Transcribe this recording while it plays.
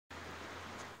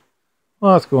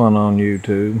What's going on,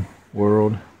 YouTube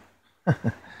world?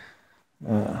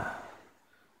 We're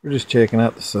just checking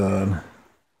out the sun,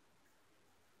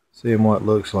 seeing what it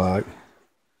looks like.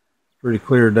 It's a pretty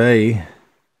clear day.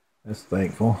 That's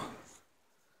thankful.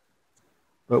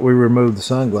 But we removed the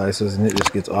sunglasses and it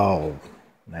just gets all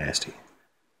nasty.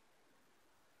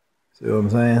 See what I'm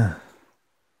saying?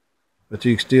 But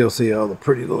you can still see all the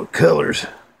pretty little colors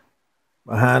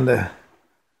behind the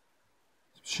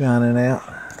shining out.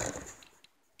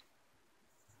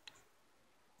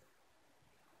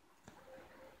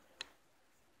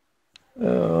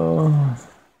 Oh,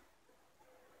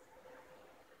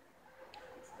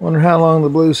 wonder how long the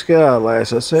blue sky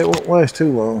lasts. I say it won't last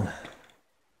too long.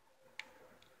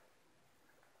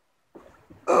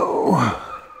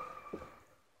 Oh,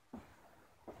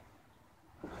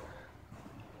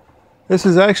 this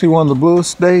is actually one of the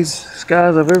bluest skies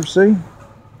I've ever seen.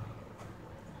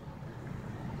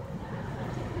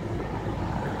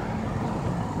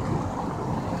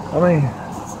 I mean,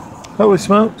 holy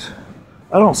smokes,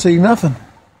 I don't see nothing.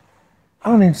 I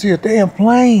don't even see a damn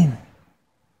plane.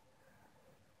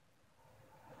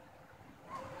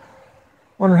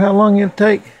 Wonder how long it'll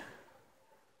take.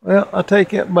 Well, I take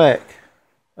that back.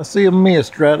 I see a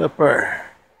mist right up there.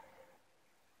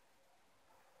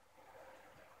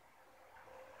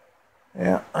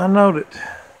 Yeah, I know it.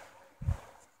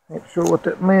 Ain't sure what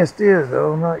that mist is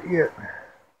though, not yet.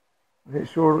 It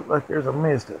sure looks like there's a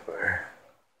mist up there.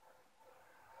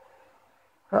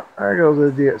 Oh, there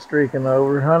goes the jet streaking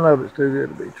over. I know it's too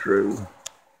good to be true.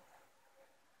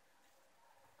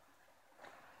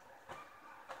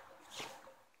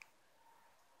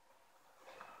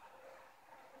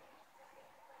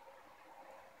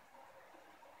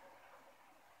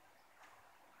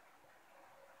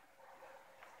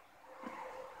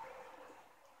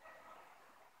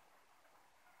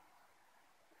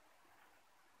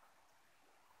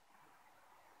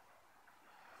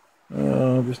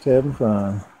 Just having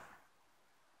fun.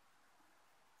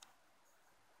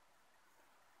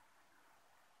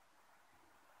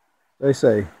 They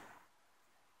say,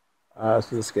 eyes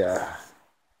to the sky.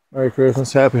 Merry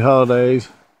Christmas, happy holidays,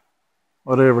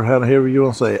 whatever, however you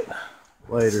want to say it.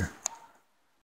 Later.